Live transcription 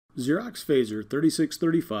Xerox Phaser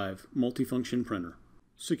 3635 Multifunction Printer.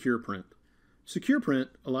 Secure Print. Secure Print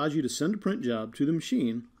allows you to send a print job to the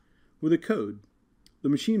machine with a code. The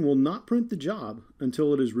machine will not print the job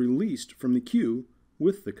until it is released from the queue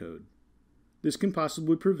with the code. This can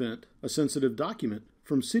possibly prevent a sensitive document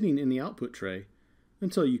from sitting in the output tray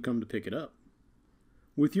until you come to pick it up.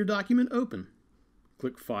 With your document open,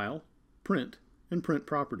 click File, Print, and Print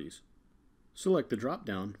Properties. Select the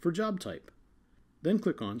drop-down for job type. Then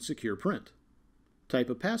click on Secure Print. Type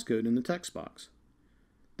a passcode in the text box.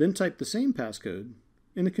 Then type the same passcode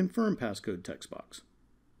in the Confirm Passcode text box.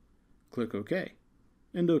 Click OK,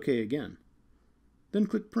 and OK again. Then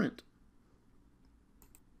click Print.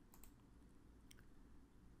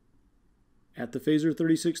 At the Phaser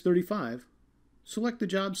 3635, select the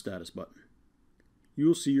Job Status button. You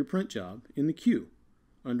will see your print job in the queue.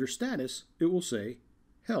 Under Status, it will say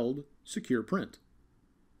Held Secure Print.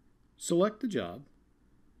 Select the job,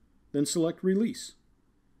 then select Release.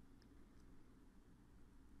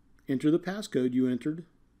 Enter the passcode you entered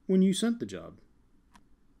when you sent the job.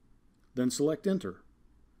 Then select Enter.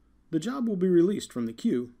 The job will be released from the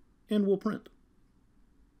queue and will print.